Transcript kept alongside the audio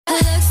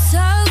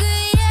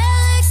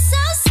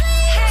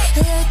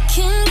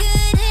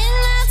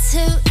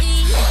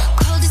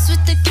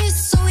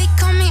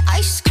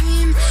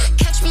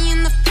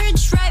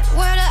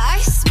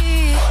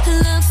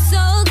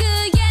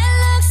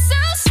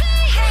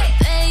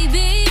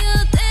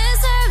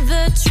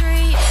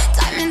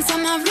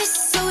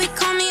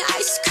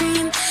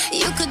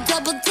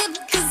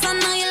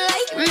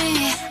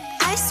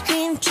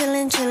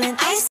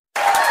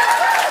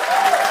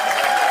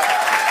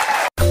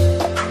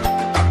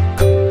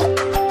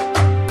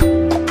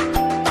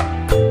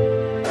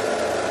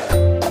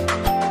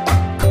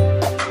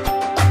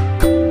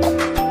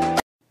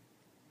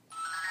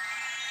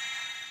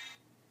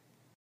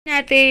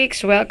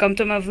cosmetics! Welcome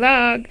to my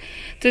vlog!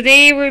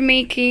 Today, we're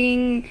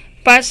making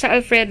pasta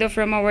Alfredo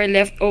from our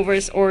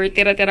leftovers or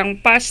tira-tirang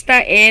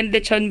pasta and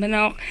lechon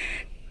manok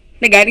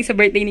na galing sa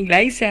birthday ni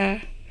Glyza.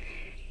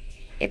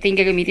 Ito yung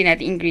gagamitin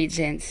natin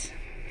ingredients.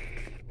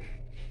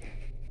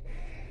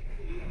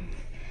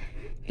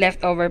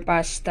 Leftover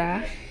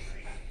pasta.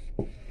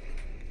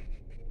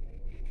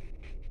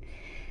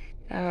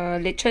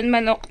 Lechon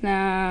manok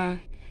na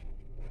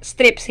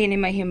strips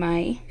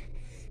hinimay-himay.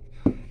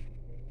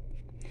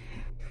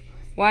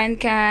 1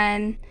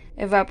 can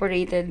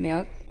evaporated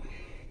milk.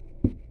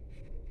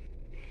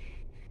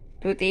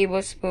 2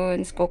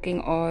 tablespoons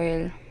cooking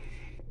oil.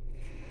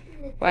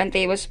 1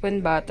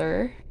 tablespoon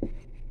butter.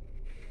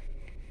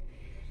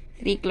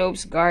 3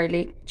 cloves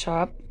garlic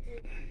chopped.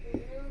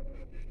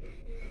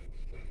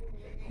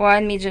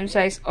 1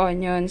 medium-sized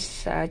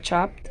onions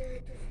chopped.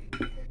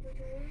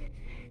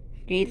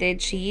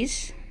 Grated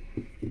cheese.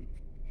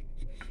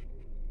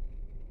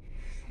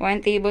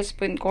 1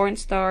 tablespoon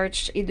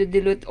cornstarch.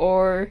 Idudilute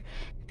or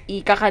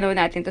ikakano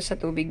natin to sa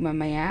tubig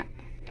mamaya.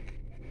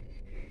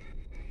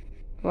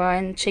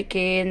 1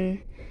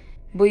 chicken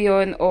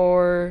bouillon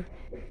or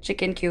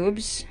chicken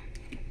cubes.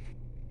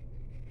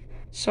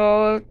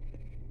 Salt.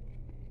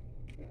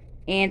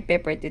 And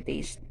pepper to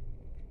taste.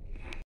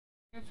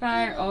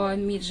 Fire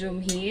on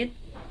medium heat.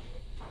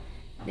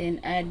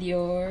 Then add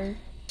your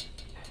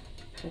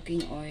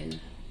cooking oil.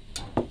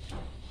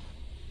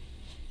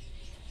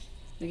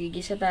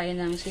 Magigisa tayo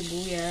ng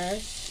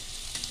sibuyas.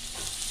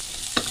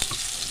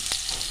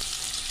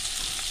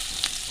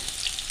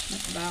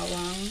 At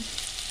bawang.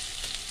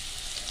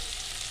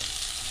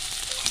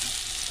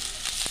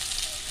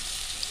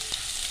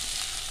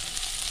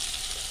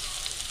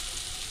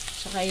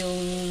 Saka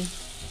yung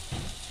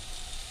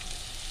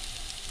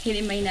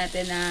hinimay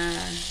natin na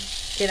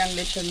tirang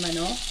lechon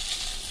manok.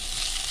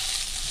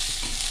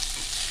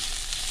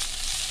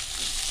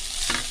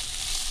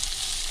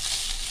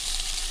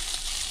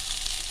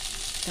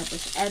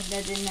 Tapos, add na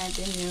din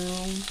natin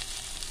yung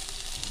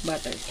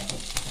butter.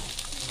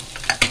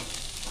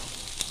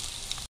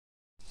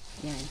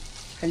 Yan.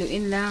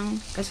 Haluin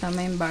lang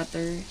kasama yung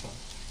butter.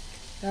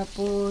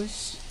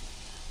 Tapos,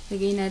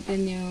 lagay natin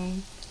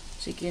yung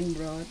chicken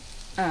broth.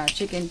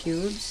 Chicken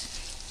cubes.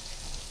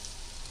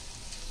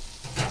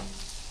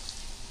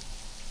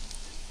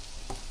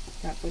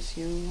 Tapos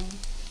yung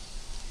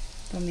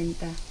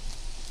paminta.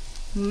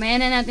 Mamaya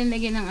na natin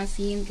lagyan ng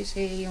asin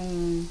kasi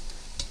yung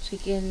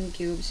chicken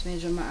cubes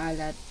medyo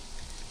maalat.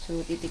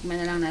 So,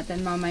 titikman na lang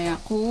natin mamaya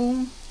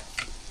kung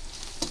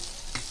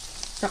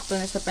sakto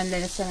na sa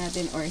panlalasa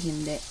natin or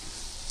hindi.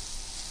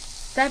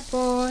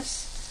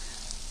 Tapos,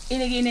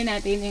 ilagay na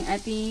natin yung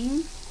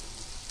ating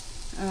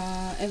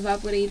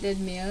evaporated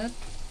milk.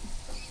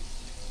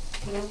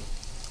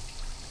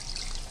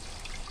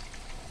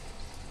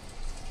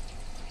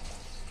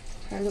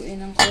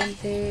 Haluin ng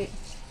konti.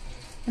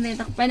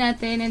 Takpan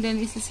natin and then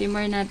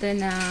isa-simmer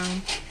natin ng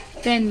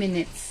 10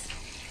 minutes.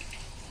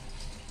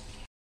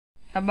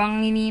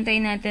 Habang hinihintay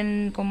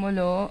natin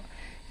kumulo,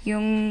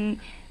 yung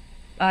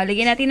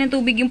lagyan natin ng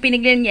tubig yung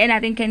pinaglagyan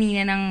natin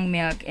kanina ng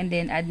milk and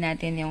then add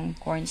natin yung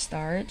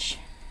cornstarch.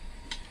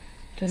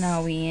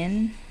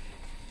 Tunawin.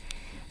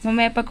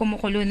 Mamaya pag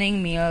kumukulo na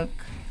yung milk,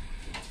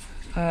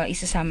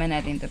 isasama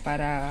natin to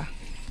para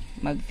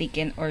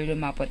mag-thicken or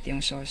lumapot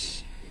yung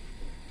sauce.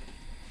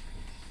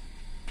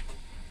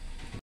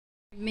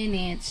 5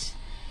 minutes.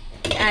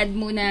 I-add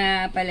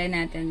muna pala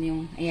natin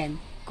yung, ayan,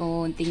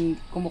 konting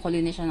kumukulo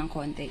na siya ng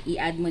konti.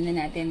 I-add muna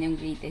natin yung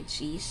grated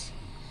cheese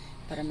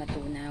para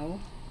matunaw.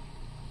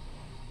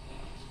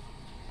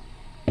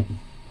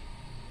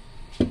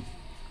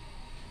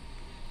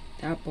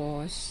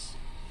 Tapos,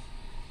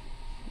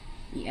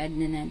 i-add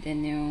na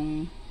natin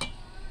yung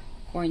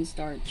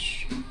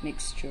cornstarch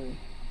mixture.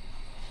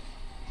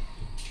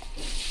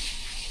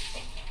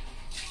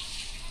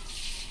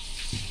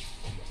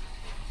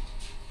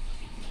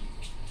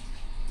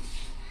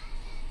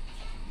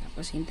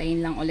 Tapos, hintayin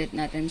lang ulit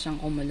natin siyang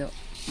kumulo.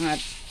 Mga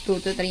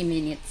 2 to 3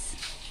 minutes.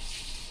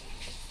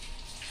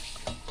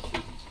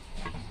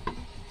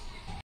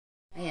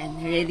 Ayan,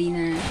 ready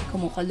na.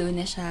 Kumukulo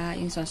na siya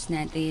yung sauce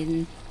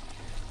natin.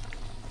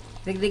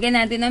 Dagdagan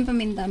natin ng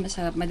paminta.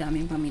 Masarap,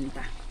 madaming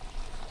paminta.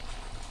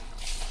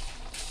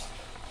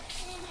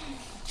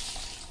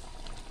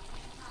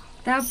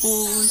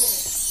 Tapos,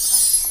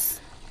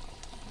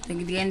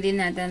 dagdagan din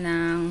natin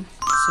ng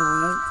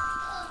salt.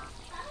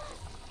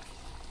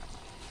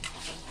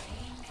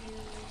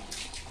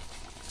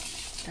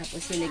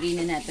 Tapos, ilagay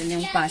na natin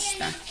yung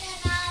pasta.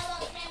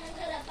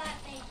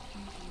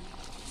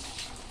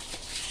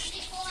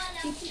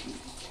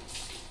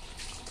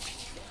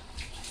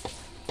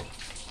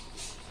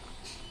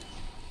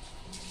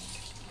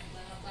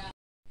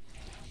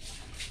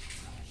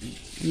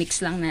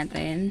 Mix lang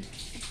natin.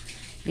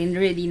 Then,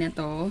 ready na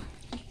to.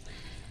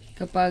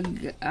 Kapag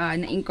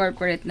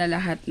na-incorporate na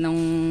lahat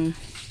ng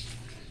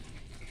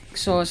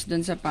sauce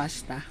dun sa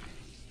pasta.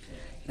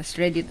 Tapos,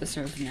 ready to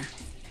serve na.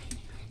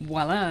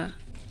 Voila!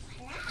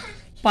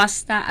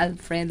 Pasta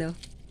Alfredo.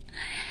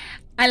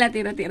 Ala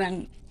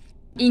tira-tirang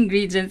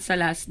ingredients sa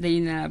last day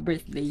na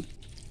birthday.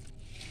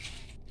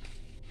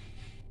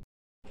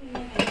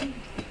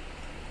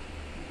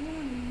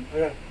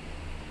 Ayan.